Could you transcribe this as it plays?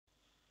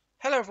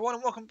Hello everyone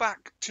and welcome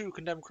back to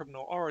Condemned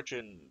Criminal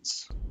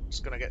Origins.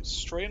 Just gonna get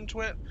straight into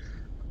it.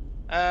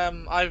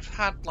 I've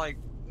had like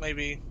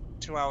maybe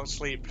 2 hours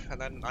sleep and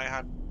then I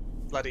had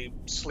bloody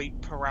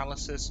sleep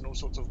paralysis and all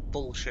sorts of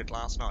bullshit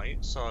last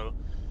night, so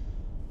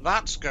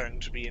that's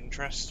going to be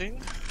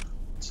interesting,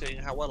 seeing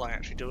how well I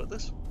actually do at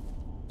this.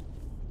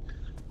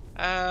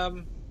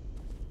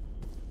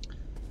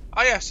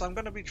 Yes, I'm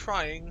gonna be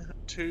trying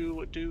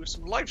to do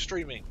some live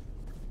streaming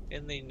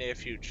in the near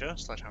future.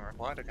 Sledgehammer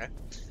required, okay.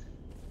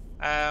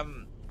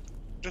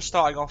 Just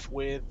starting off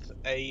with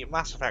a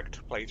Mass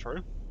Effect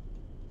playthrough.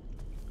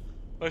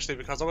 Mostly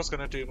because I was going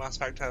to do Mass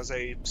Effect as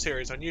a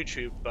series on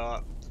YouTube,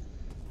 but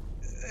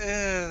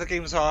the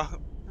games are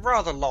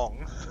rather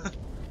long.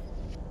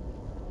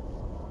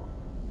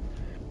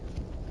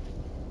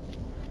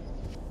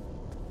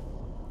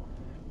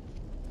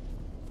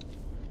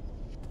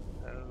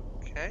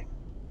 Okay.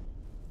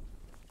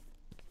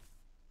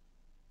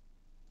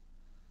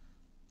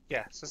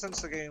 Yeah, so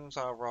since the games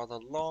are rather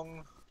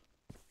long,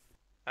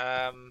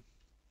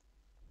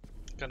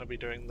 going to be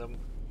doing them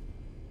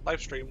live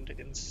streamed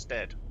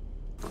instead.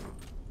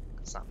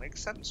 Because that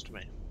makes sense to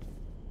me.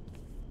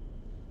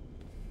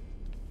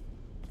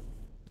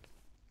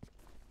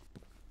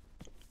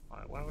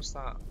 Right, where was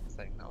that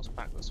thing? That was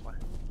back this way.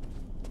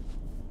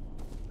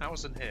 That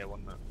was in here,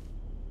 wasn't it?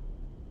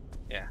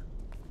 Yeah.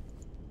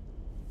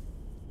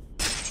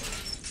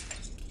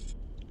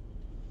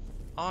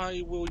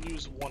 I will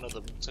use one of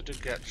them, because I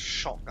did get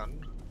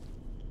shotgun.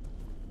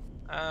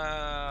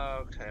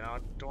 Okay, now I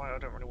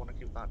don't really want to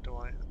keep that, do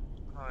I?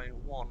 I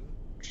want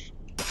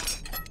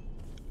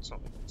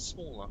something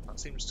smaller. That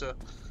seems to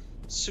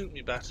suit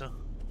me better.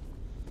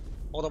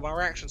 Although my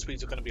reaction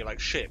speeds are going to be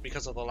like shit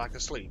because of the lack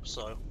of sleep,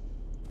 so...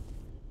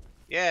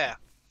 Yeah!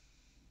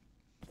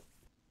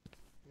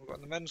 We've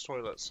got the men's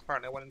toilets.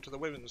 Apparently I went into the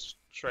women's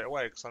straight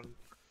away because I'm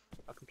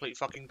a complete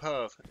fucking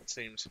perv, it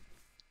seems.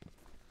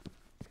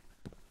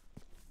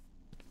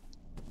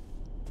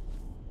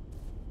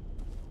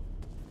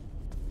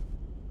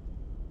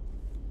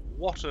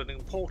 What an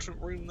important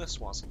room this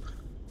was.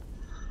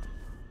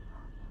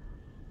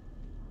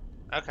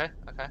 Okay.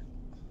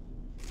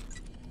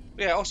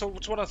 Yeah, also,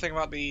 one other thing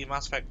about the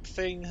Mass Effect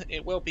thing,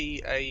 it will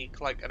be an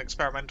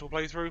experimental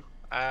playthrough.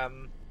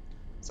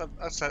 So,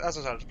 as I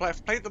said,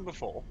 I've played them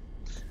before.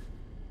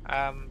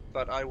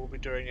 But I will be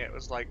doing it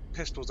as like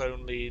pistols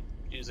only,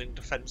 using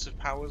defensive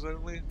powers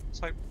only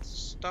type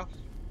stuff.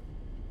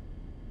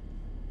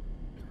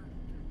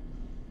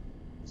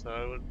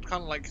 So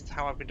kind of like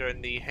how I've been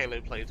doing the Halo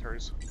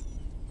playthroughs.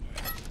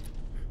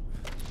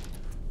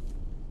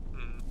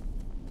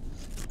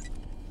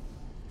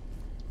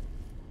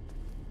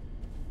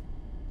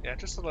 Yeah,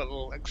 just a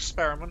little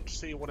experiment to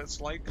see what it's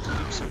like to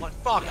do some like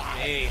fuck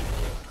me.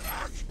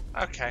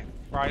 Okay,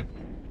 right.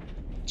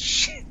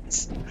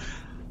 Shit.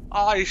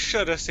 I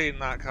should have seen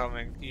that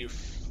coming, you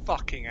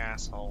fucking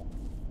asshole.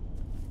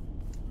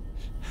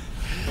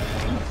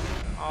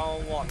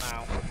 Oh, what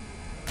now?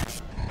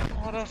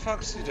 What the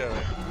fuck's he doing?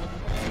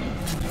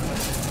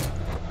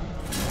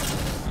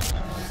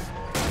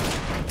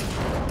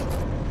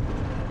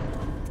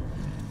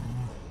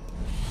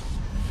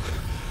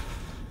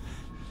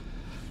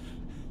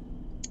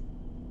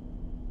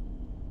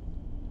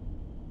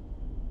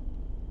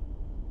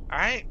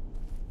 Alright.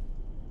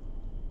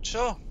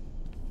 Sure.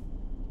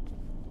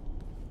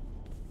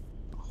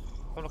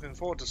 I'm looking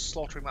forward to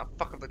slaughtering that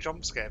fucker that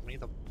jump scared me,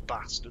 the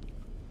bastard.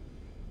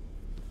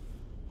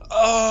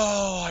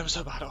 Oh, I'm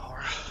so bad at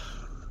horror.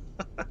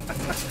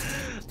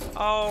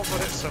 Oh,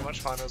 but it's so much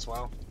fun as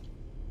well.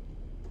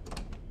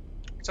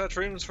 Search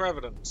rooms for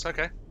evidence.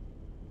 Okay.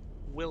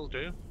 Will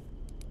do.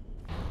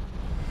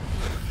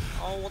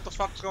 Oh, what the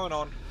fuck's going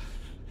on?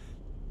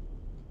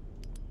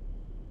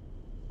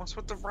 What's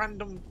with the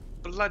random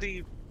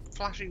bloody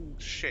flashing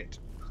shit?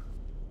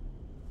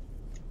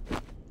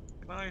 Can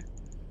I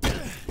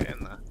get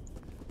in there?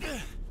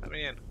 Let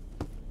me in.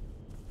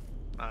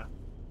 No.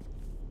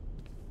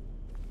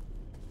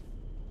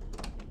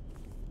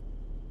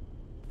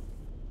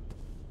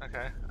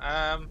 Okay.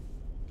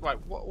 Right,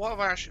 what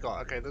have I actually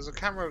got? Okay, there's a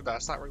camera over there,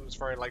 so that room's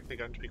very likely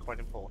going to be quite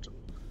important.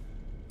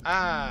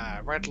 Ah,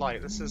 red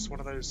light. This is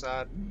one of those,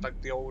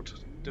 like the old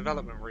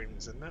development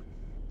rooms, isn't it?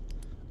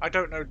 I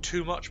don't know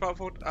too much about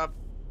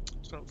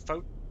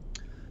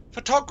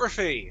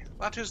photography!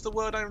 That is the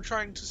word I'm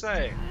trying to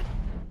say.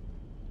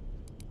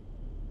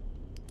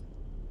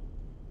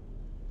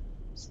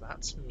 So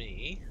that's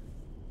me.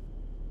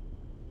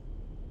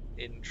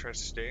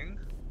 Interesting.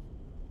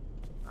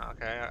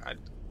 Okay,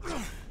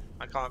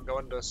 I can't go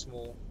under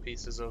small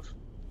pieces of,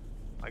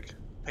 like,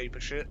 paper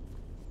shit.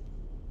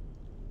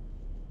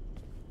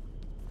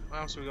 What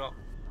else we got?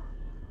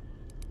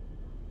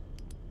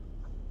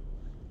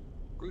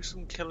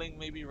 Gruesome killing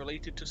may be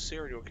related to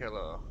serial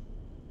killer.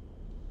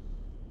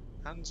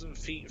 Hands and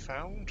feet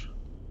found.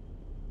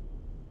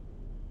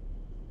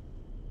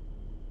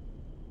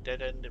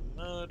 Dead-ended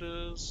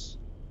murders.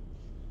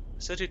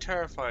 City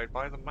terrified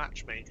by the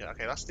matchmaker.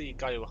 Okay, that's the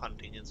guy we're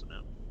hunting, isn't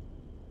it?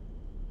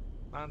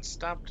 Man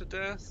stabbed to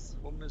death.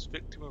 Woman is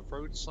victim of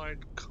roadside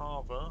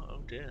carver.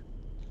 Oh dear.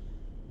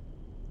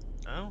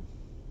 Oh.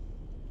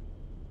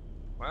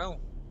 Well.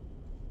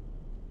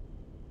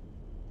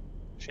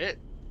 Shit.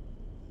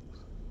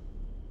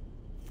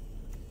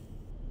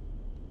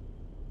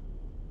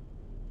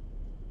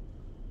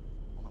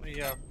 Let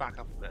me back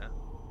up a bit.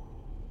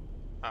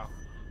 Oh.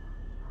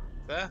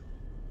 There?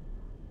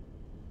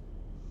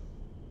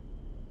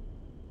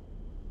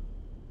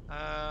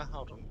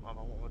 Hold on,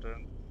 what we're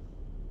doing.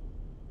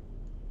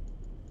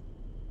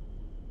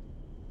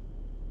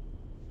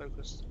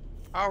 Focus.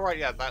 Oh right,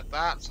 yeah,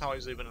 that's how I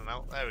zoom in and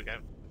out. There we go.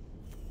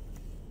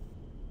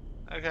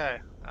 Okay,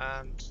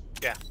 and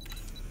yeah.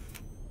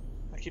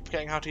 I keep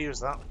forgetting how to use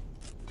that.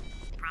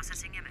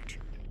 Processing image.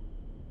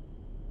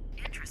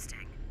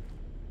 Interesting.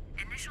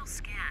 Initial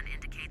scan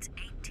indicates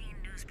 18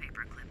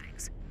 newspaper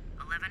clippings.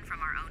 11 from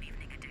our own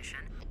evening edition,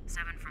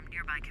 7 from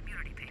nearby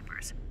community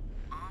papers.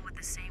 All with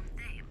the same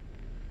theme.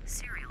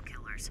 Serial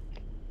killers.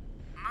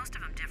 Most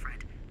of them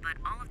different, but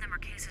all of them are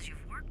cases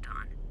you've worked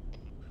on.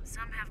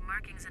 Some have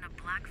markings in a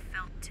black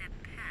felt tip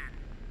pen.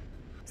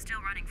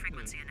 Still running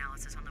frequency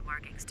analysis on the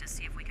markings to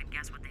see if we can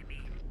guess what they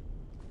mean.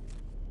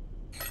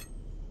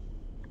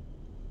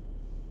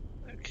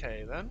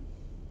 Okay then.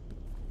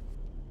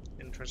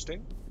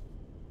 Interesting.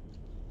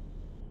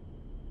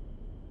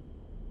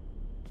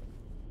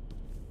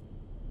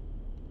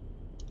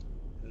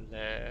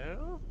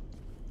 Hello?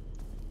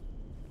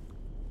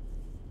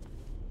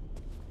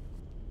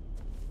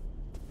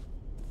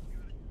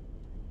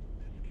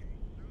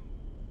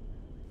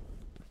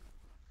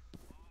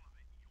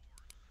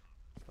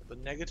 The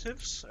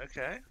negatives?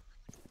 Okay.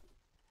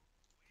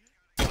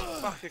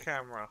 Fuck your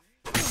camera.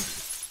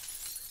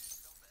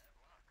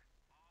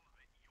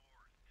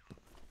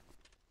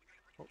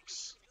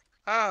 Oops.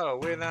 Oh,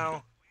 we're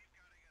now...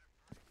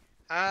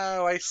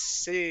 Oh, I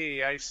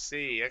see,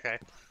 okay.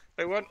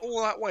 They went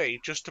all that way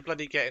just to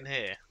bloody get in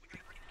here.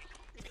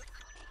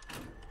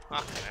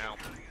 Fucking hell.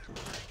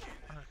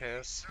 Okay,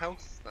 there's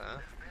health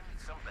there.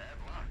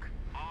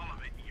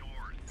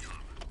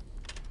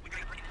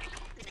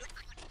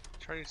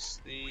 Trace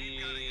the...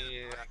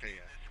 Okay,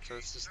 yeah. So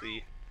this is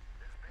the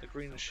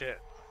green shit.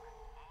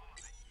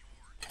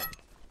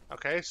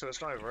 Okay, so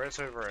it's not over, it's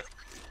over it.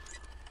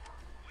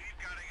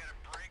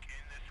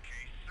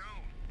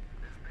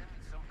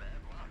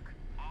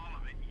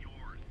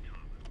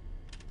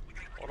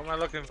 What am I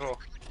looking for?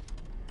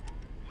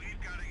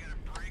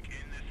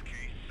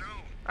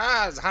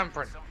 Ah, there's a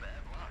handprint.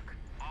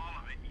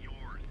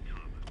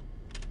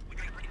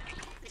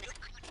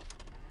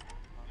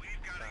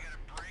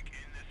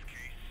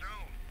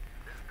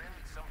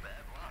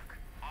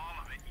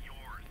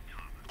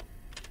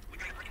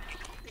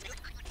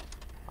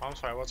 Oh, I'm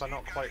sorry, was I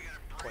not quite...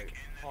 Wait,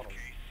 hold on.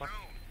 What?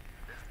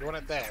 You want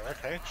it there?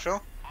 Okay,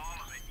 sure.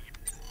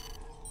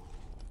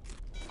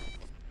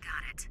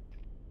 Got it.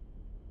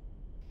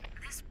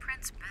 This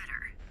print's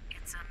better.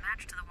 It's a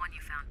match to the one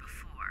you found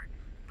before,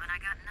 but I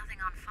got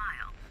nothing on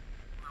file.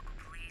 Local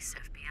police,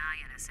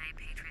 FBI, NSA,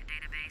 Patriot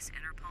Database,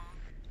 Interpol,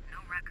 no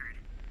record.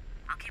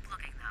 I'll keep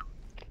looking, though.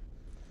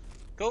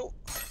 Cool.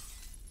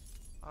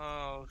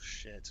 Oh,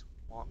 shit.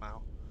 What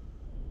now?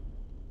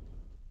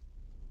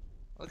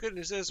 Well, the good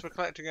news is we're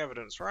collecting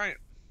evidence, right?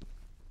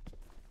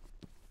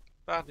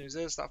 Bad news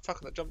is that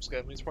fucker that jump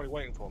scared me is probably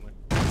waiting for me.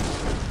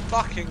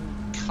 Fucking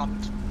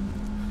cunt.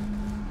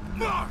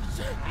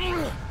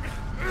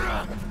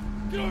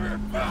 Get over here,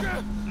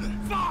 fucker!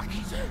 Fuck!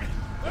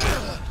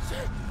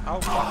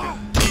 Oh, fucking.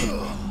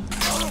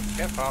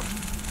 Get fucked.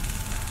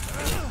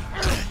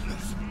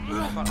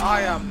 But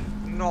I am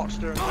not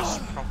doing this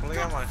properly,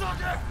 am I?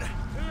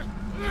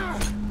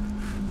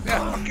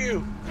 Yeah, fuck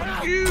you!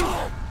 Fuck you!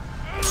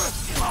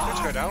 Please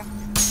go down.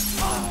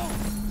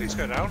 Please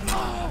go down.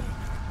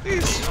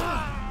 Please.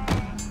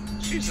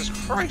 Jesus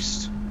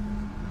Christ.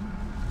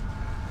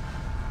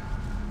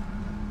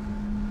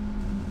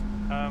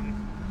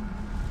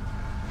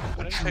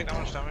 I didn't take that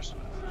much damage.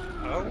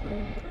 Oh.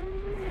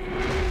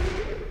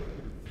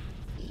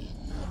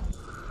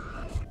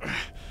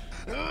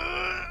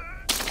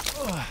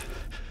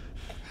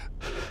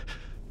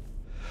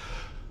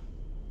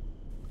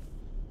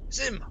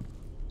 Zim.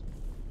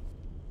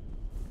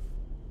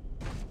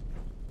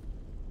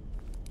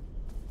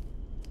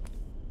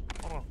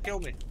 Oh, kill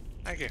me.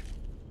 Thank you.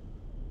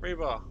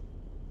 Rebar.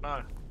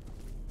 No.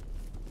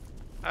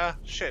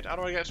 Shit. How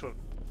do I get to him?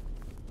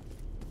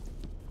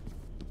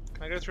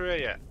 Can I go through here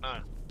yet?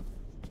 No.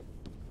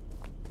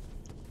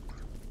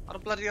 How the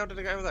bloody hell did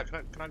I get over there?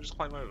 Can I just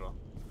climb over?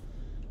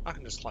 I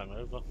can just climb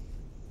over.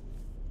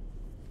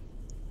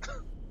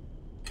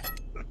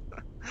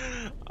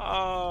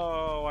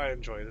 Oh, I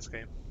enjoy this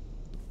game.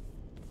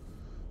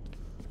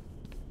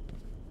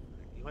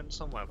 He went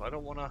somewhere, but I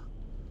don't wanna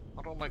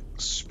like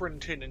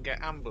sprint in and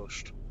get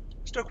ambushed.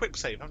 Let's do a quick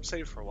save. I haven't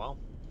saved for a while.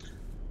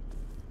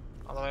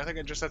 Although I think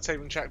I just said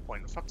saving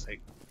checkpoint. For fuck's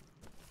sake.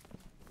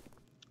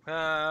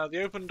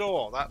 The open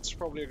door. That's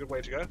probably a good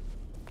way to go.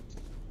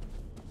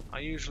 I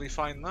usually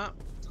find that.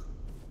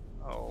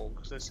 Oh,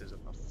 because this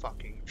isn't a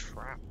fucking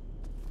trap.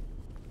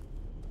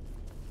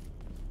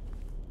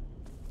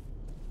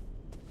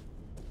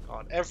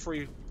 god,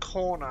 every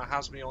corner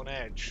has me on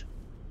edge.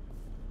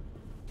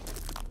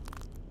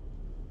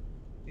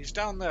 He's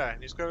down there,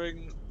 and he's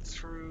going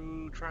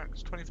through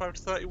tracks 25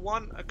 to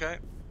 31. Okay.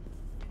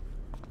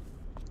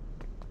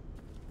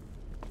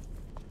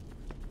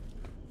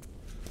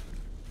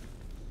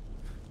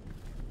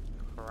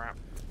 Crap.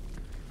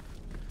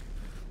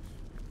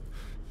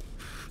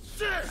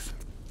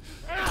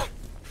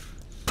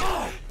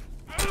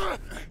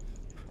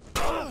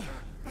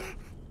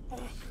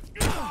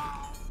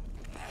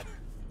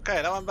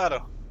 Okay, that went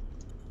better.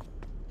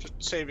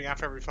 Just saving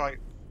after every fight.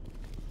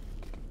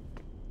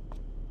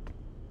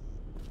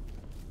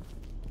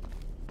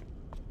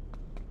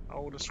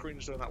 Oh, the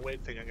screen's doing that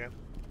weird thing again.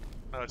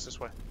 No, it's this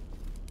way.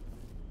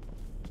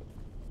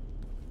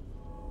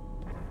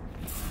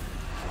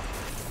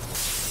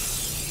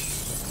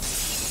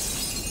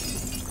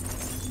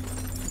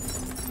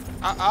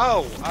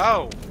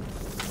 Oh!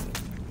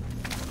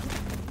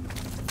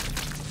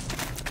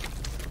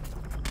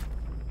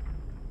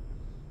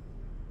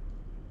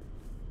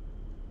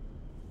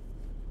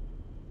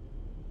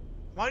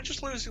 Am I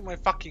just losing my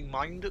fucking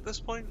mind at this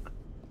point?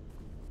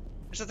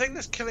 Is the thing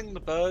that's killing the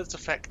birds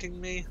affecting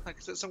me? Like,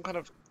 is it some kind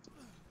of...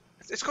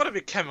 It's got to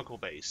be chemical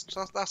based.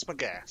 That's my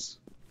guess.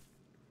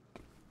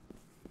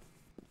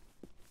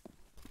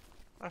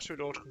 Master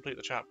door to complete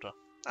the chapter.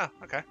 Oh,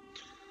 okay.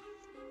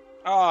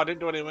 Oh, I didn't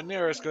do anywhere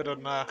near as good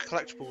on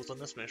collectibles on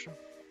this mission.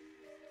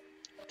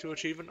 2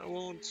 achievement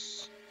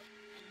awards.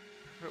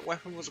 Favorite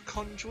weapon was a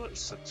conduit.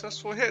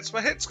 Successful hits.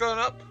 My hits going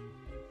up.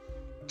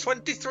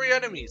 23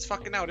 enemies.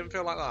 Fucking hell, didn't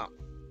feel like that.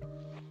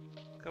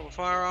 Go with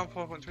firearm.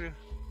 4.2.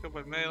 Go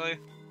with melee.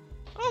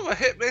 Oh, my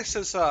hit miss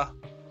has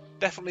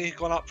definitely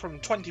gone up from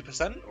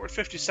 20%, or at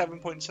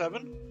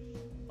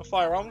 57.7. My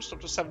firearms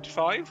up to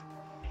 75.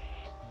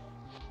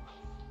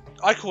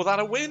 I call that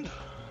a win.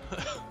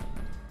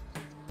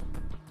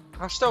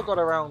 I've still got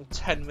around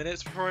 10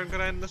 minutes before I'm going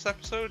to end this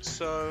episode,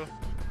 so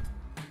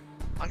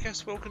I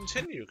guess we'll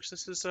continue, because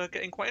this is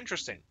getting quite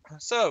interesting.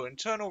 So,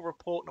 internal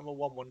report number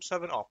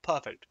 117. Oh,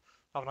 perfect.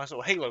 Have a nice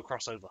little Halo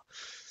crossover.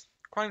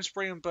 Crime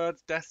spree and bird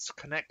deaths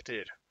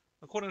connected.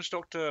 According to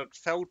Dr.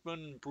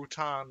 Feldman,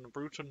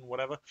 Bruton,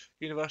 whatever,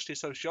 university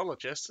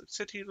sociologist,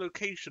 city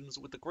locations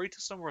with the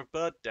greatest number of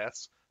bird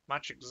deaths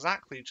match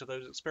exactly to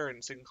those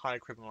experiencing high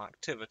criminal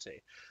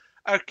activity.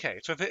 Okay,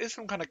 so if it is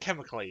some kind of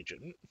chemical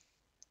agent,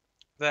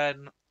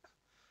 then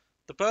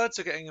the birds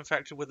are getting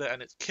infected with it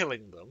and it's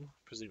killing them,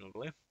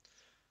 presumably.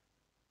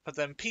 But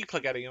then people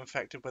are getting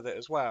infected with it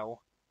as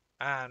well,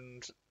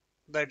 and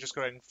they're just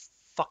going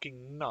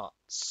fucking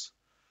nuts.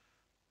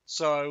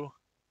 So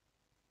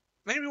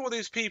maybe all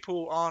these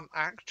people aren't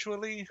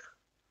actually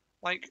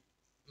like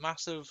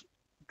massive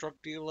drug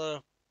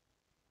dealer,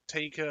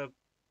 taker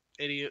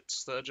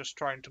idiots that are just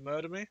trying to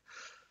murder me.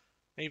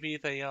 Maybe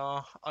they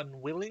are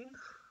unwilling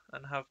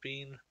and have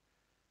been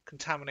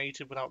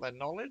contaminated without their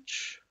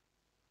knowledge.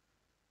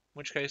 In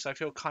which case I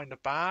feel kind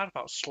of bad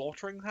about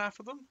slaughtering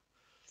half of them.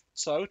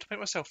 So, to make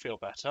myself feel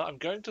better, I'm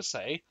going to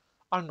say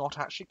I'm not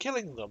actually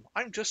killing them.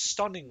 I'm just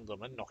stunning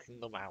them and knocking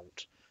them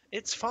out.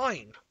 It's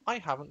fine. I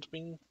haven't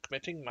been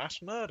committing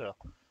mass murder.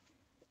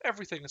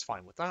 Everything is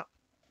fine with that.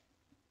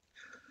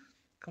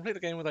 Complete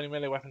the game with only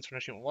melee weapons for an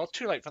achievement. Well,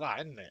 too late for that,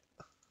 isn't it?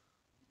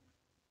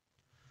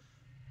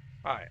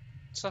 Right.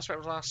 Suspect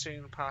was last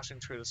seen passing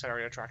through this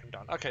area, track him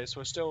down. Okay, so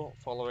we're still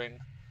following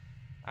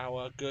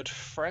our good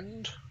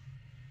friend.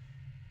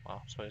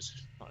 Well, I suppose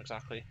not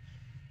exactly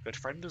good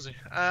friend, is he?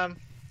 Oh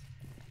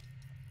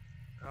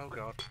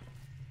god.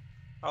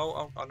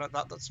 Oh no,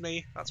 that's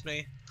me. That's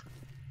me.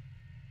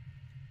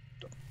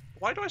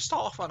 Why do I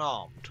start off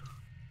unarmed?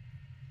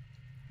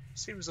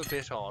 Seems a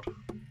bit odd.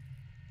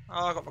 Oh,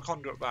 I got my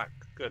conduit back.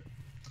 Good.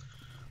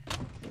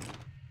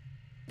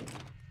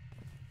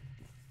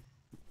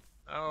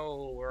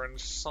 Oh, we're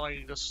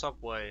inside a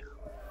subway.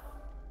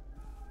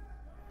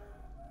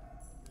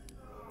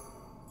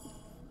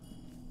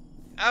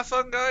 Have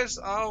fun, guys.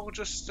 I'll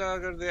just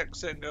go to the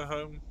exit and go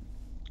home,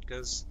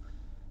 because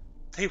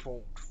they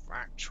won't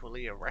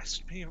actually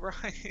arrest me,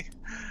 right?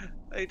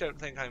 They don't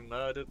think I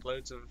murdered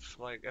loads of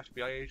like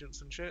FBI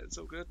agents and shit. It's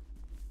all good.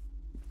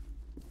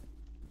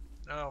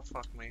 Oh,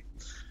 fuck me.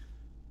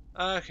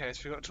 Okay,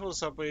 so we've got tour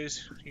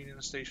subways,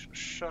 Union Station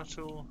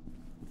shuttle.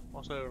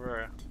 What's over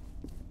here?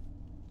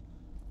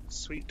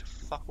 Sweet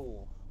fuck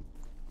all.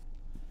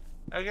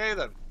 Okay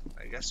then,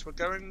 I guess we're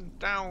going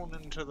down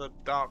into the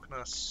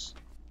darkness.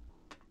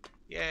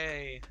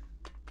 Yay.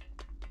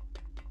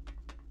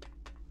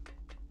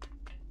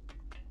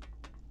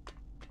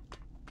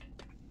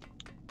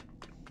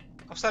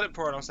 I've said it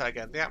before and I'll say it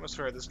again, the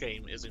atmosphere of this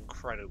game is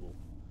incredible.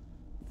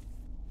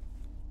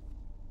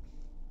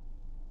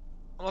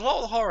 A lot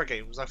of the horror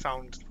games I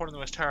found probably the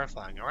most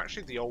terrifying are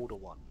actually the older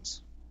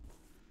ones.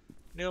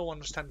 Newer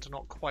ones tend to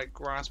not quite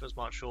grasp as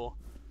much, or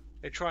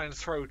they try and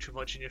throw too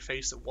much in your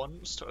face at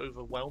once to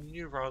overwhelm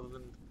you rather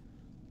than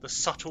the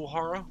subtle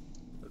horror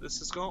that this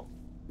has got.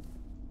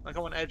 Like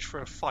I'm on edge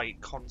for a fight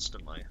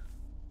constantly.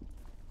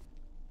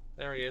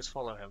 There he is,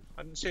 follow him.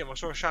 I didn't see him, I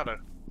saw a shadow.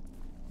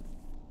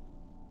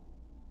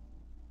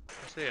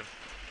 I see him.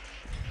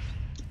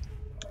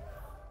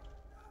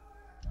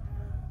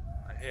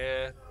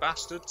 here,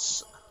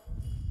 bastards.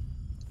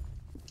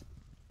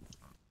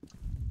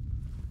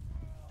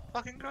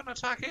 Fucking go and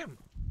attack him.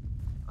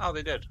 Oh,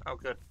 they did. Oh,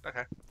 good.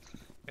 Okay.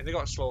 And they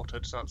got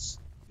slaughtered, so that's,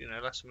 you know,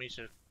 less for me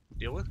to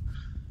deal with.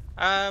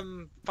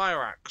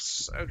 Fire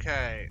axe.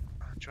 Okay.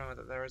 Do you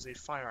remember that there is a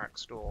fire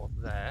axe door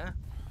there?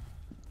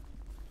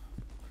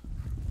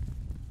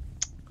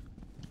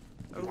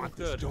 Oh, Want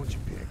good. this, don't you,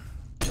 pig?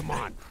 Come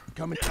on,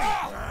 come and.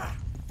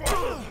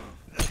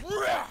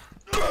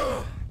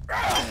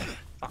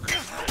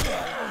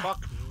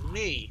 Fuck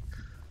me.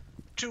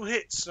 2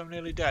 hits, I'm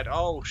nearly dead.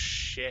 Oh,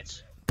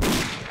 shit.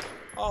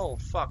 Oh,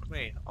 fuck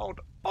me. Hold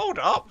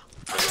up.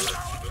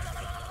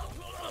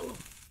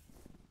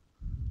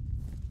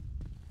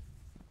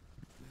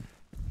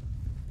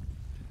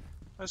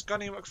 Where's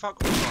Gunny McFuck?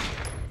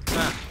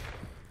 There.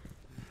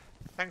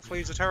 Thankfully,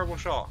 he's a terrible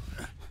shot.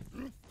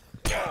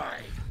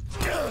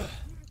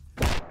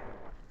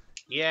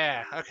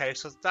 Yeah, okay,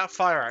 so that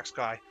fire axe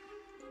guy.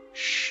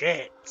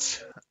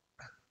 Shit.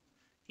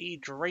 He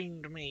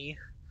drained me.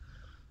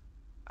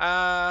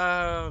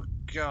 Oh,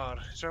 God.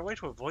 Is there a way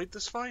to avoid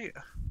this fight?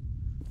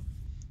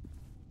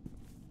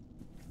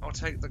 I'll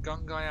take the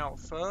gun guy out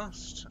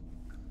first.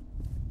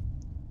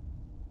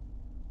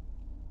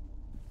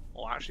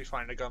 Or actually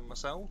find a gun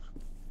myself.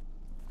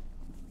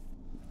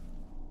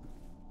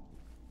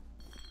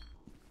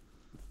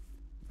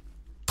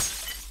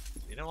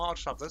 You know what? I'll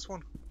just have this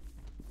one.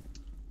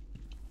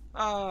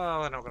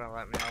 Oh, they're not gonna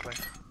let me, are they?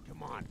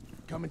 Come on,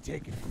 come and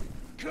take it.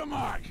 Come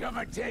on, come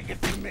and take it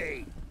from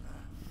me.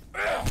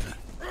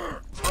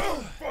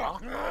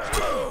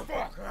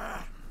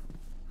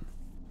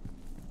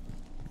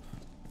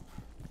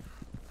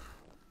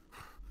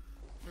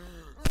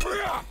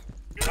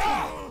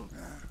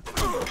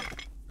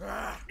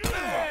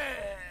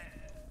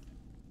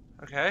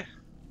 Okay,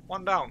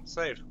 1 down,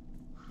 saved.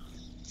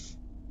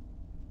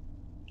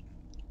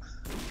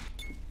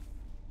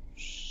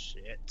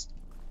 Shit.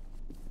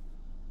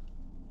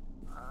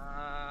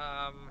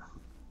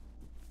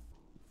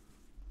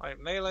 Right,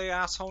 melee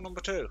asshole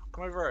number 2,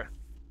 come over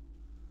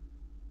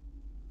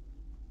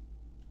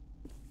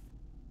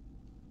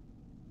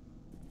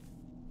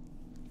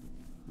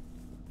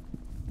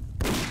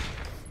here.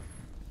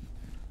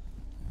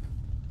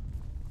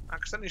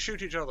 Accidentally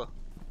shoot each other.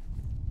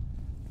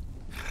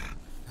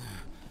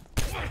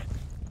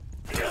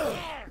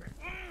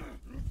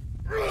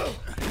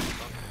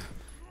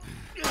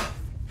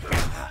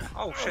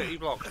 Oh shit, he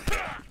blocked.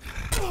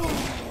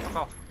 Fuck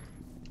off.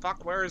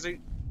 Fuck, where is he?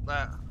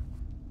 There.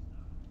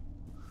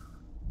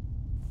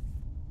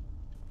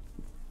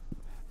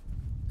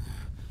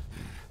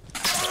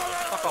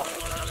 Fuck off.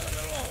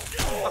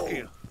 Fuck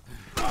you.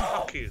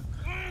 Fuck you.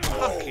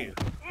 Fuck you.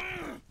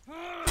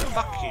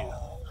 Fuck you.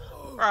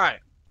 Right.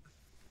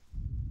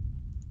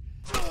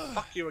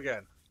 Fuck you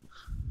again.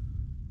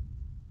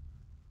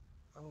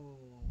 Oh.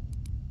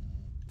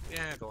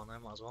 Yeah, go on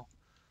then, might as well.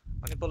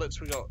 How many bullets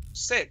we got?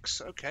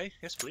 6! Okay,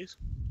 yes please.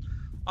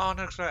 Oh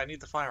no, sorry, I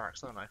need the fire axe,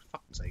 don't I?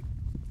 Fuck's sake.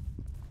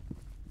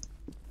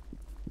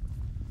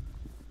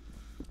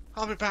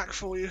 I'll be back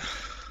for you.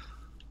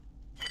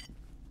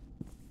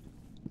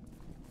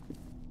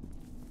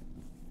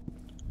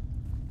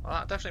 Well,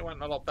 that definitely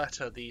went a lot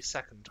better the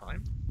second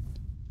time.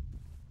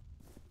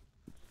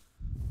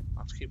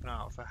 I'll have to keep an eye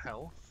out for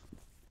health.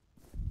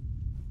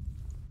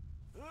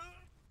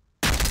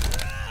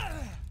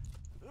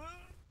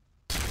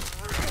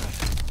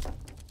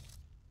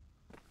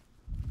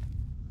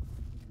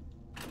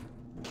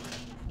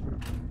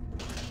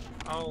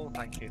 Oh,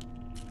 thank you.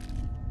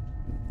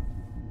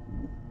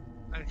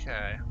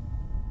 Okay.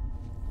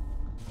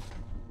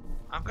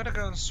 I'm gonna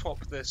go and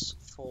swap this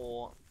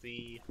for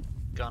the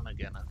gun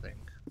again, I think.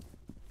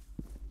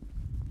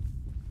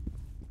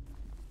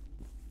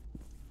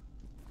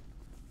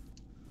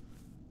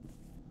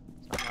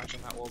 So I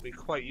imagine that will be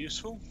quite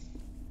useful.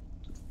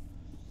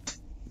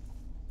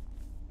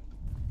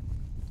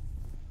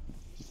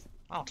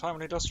 Oh, time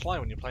really does fly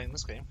when you're playing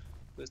this game.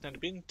 It's nearly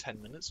been 10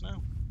 minutes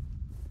now.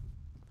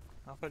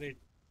 Haven't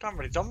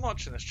really done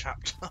much in this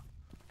chapter.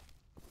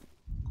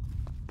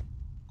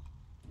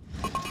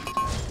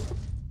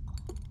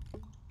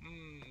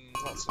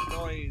 Lots of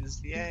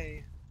noise,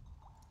 yay.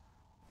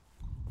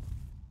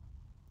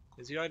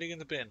 Is he hiding in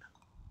the bin?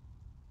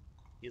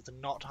 He is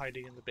not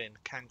hiding in the bin,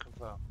 can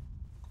confirm.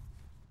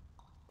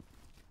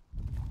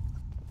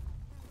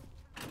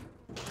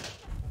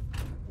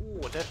 Ooh,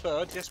 a dead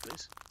bird, yes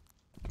please.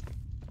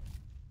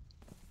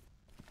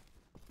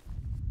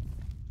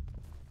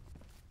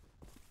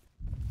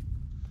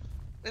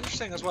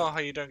 Interesting as well how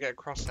you don't get a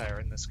crosshair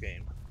in this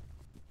game.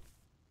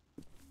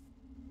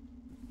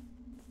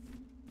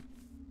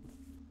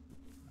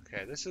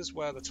 Okay, this is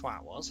where the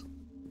twat was.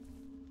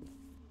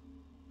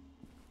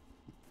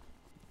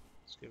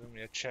 It's giving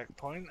me a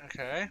checkpoint,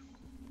 okay.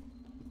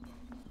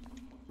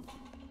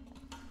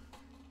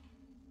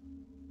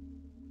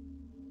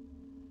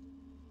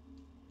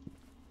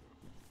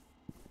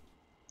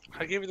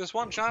 I gave you this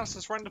one chance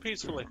to surrender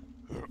peacefully.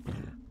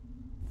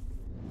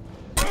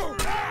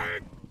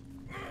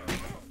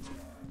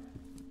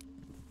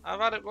 I've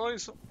had it,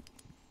 boys.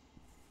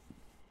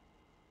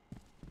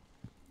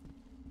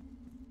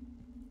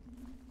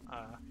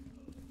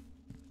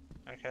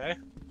 Okay.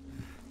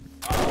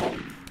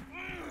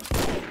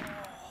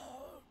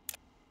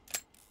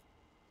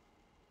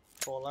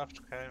 4 left.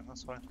 Okay,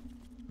 that's fine.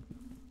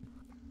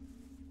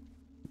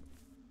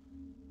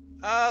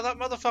 That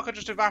motherfucker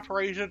just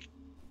evaporated.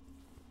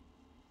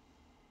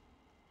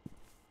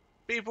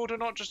 People do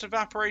not just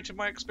evaporate in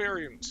my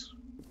experience.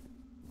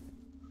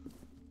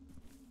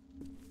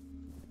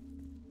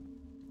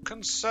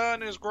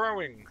 Concern is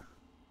growing.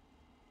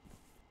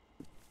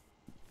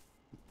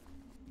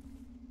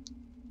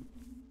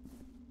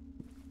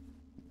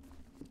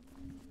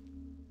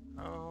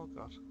 Oh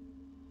god.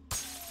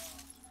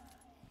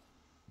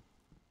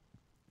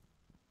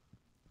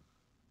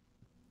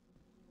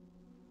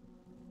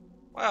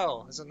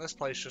 Well, isn't this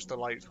place just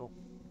delightful?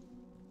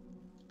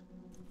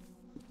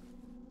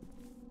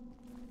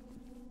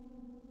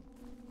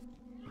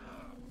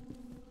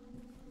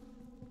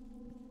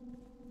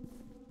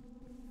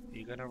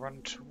 You gonna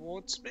run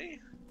towards me?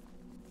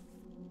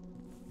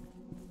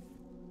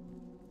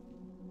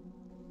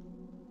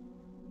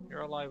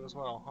 You're alive as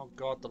well. Oh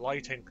god, the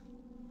lighting.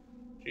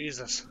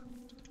 Jesus.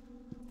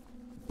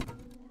 Okay,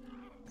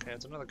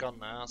 there's another gun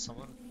there, that's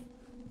someone.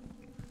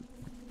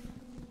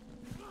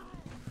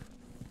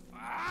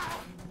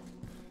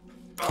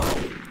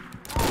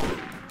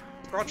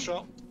 Rod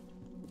shot.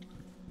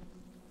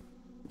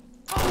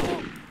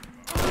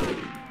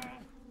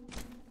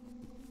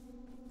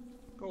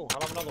 Cool,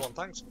 I'll have another one,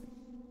 thanks.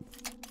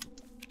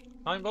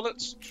 9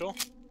 bullets, sure.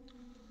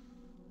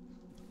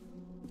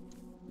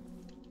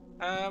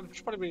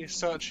 Should probably be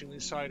searching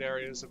these side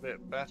areas a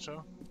bit better.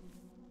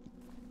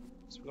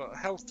 So we've got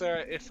health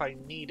there if I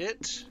need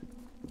it.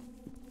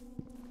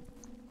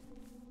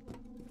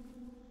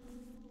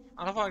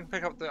 I don't know if I can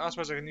pick up the... I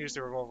suppose I can use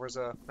the revolver as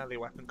a melee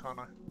weapon, can't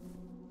I?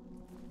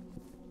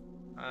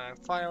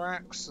 Fire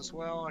axe as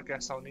well. I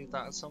guess I'll need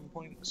that at some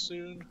point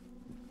soon.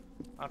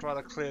 I'd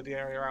rather clear the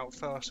area out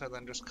first and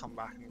then just come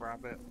back and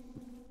grab it.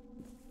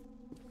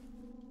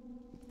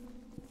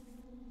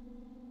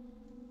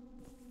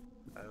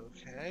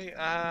 Okay,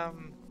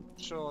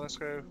 sure, let's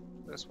go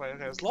this way. Okay,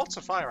 there's lots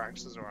of fire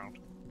axes around.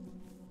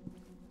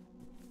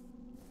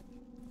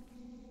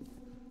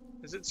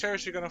 Is it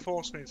seriously going to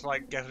force me to,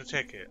 like, get a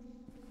ticket?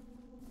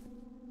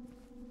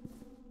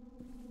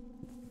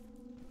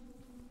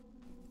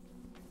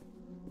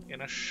 In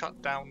a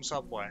shut down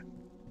subway.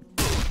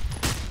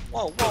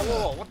 Whoa, whoa,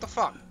 whoa, whoa, what the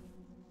fuck?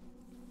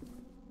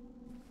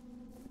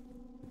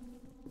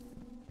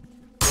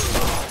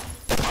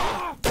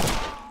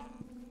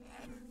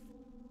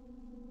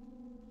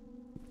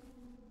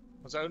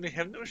 Was it only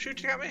him that was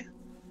shooting at me?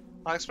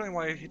 I'll explain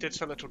why he did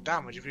so little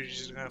damage if he was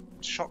using a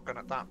shotgun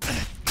at that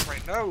point.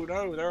 Right, no,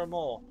 no, there are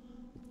more.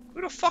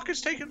 Who the fuck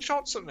is taking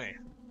shots at me?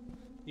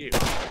 You.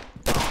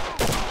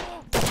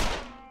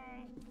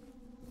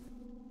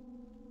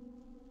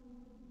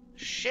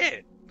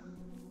 Shit!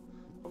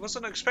 I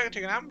wasn't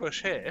expecting an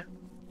ambush here.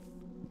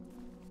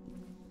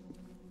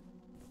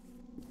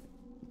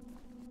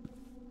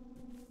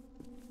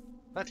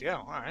 Bloody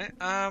hell, alright.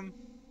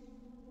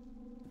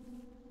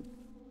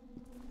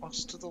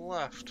 What's to the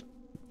left?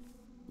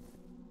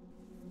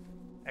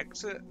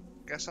 Exit?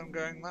 Guess I'm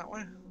going that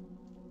way.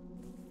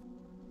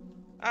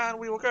 And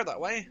we will go that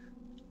way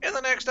in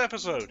the next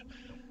episode.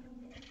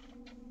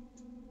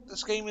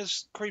 This game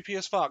is creepy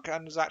as fuck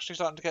and is actually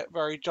starting to get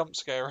very jump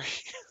scary.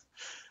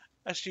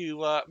 As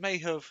you may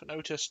have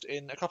noticed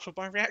in a couple of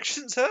my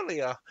reactions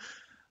earlier.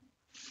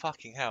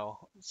 Fucking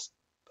hell.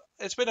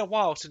 It's been a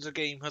while since a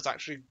game has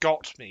actually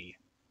got me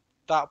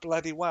that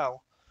bloody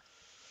well.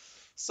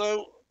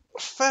 So,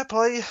 fair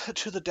play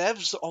to the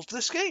devs of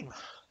this game.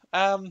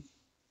 There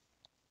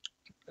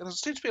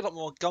seems to be a lot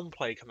more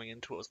gunplay coming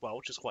into it as well,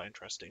 which is quite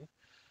interesting.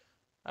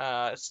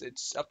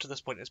 It's up to this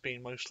point it's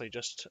been mostly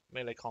just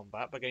melee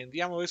combat, but again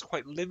the ammo is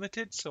quite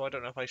limited, so I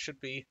don't know if I should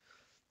be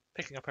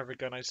picking up every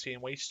gun I see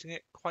and wasting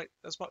it quite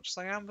as much as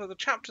I am. But the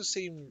chapters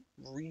seem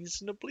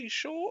reasonably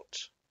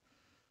short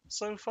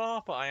so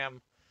far, but I am,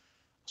 I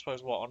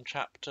suppose, what, on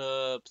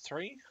chapter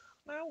 3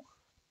 now?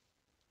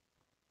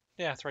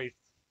 Yeah, 3.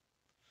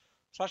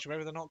 So actually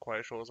maybe they're not quite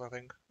as short as I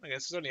think. I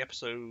guess it's only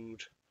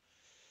episode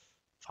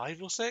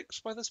 5 or 6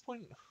 by this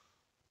point.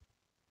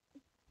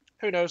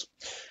 Who knows?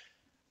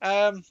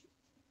 Yeah,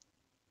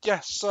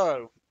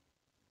 so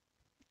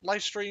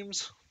live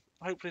streams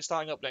hopefully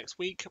starting up next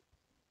week.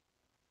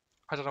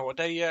 I don't know what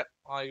day yet.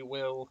 I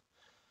will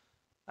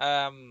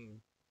have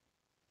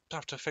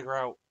to figure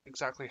out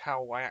exactly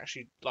how I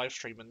actually live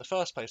stream in the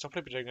first place. I'll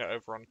probably be doing it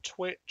over on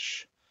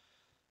Twitch,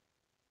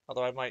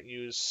 although I might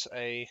use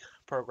a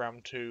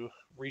program to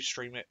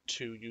restream it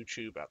to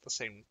YouTube at the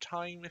same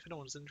time if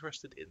anyone's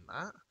interested in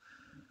that.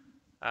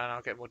 And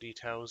I'll get more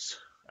details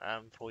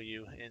for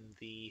you in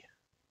the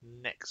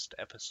next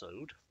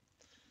episode.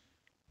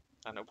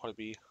 And it'll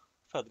probably be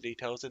further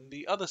details in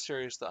the other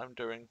series that I'm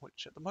doing,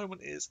 which at the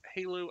moment is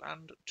Halo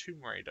and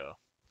Tomb Raider.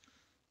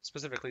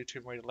 Specifically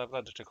Tomb Raider level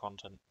editor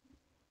content.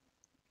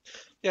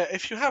 Yeah,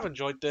 if you have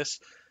enjoyed this,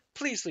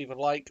 please leave a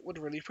like. Would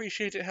really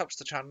appreciate it. It helps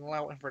the channel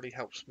out and really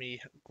helps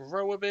me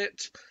grow a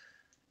bit.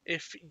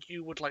 If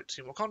you would like to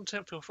see more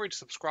content, feel free to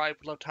subscribe.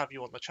 We'd love to have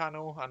you on the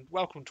channel, and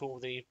welcome to all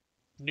the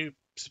new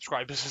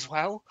subscribers as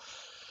well.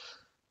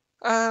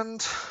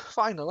 And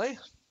finally,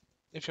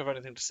 if you have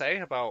anything to say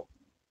about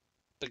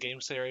the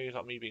game series,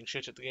 about me being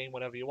shit at the game,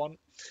 whatever you want,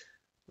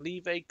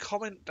 leave a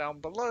comment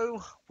down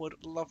below.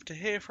 Would love to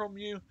hear from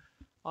you.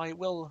 I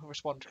will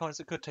respond to comments.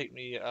 It could take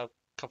me a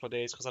couple of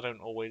days because I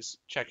don't always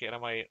check it,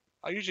 and I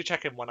usually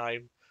check in when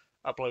I'm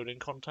uploading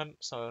content,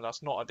 so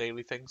that's not a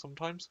daily thing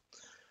sometimes.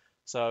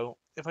 So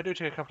if I do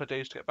take a couple of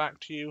days to get back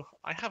to you,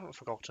 I haven't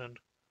forgotten.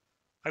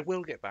 I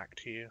will get back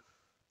to you.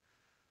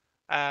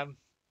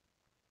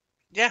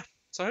 Yeah,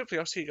 so hopefully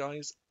I'll see you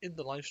guys in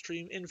the live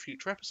stream in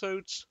future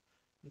episodes.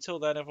 Until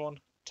then, everyone,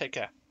 take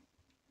care.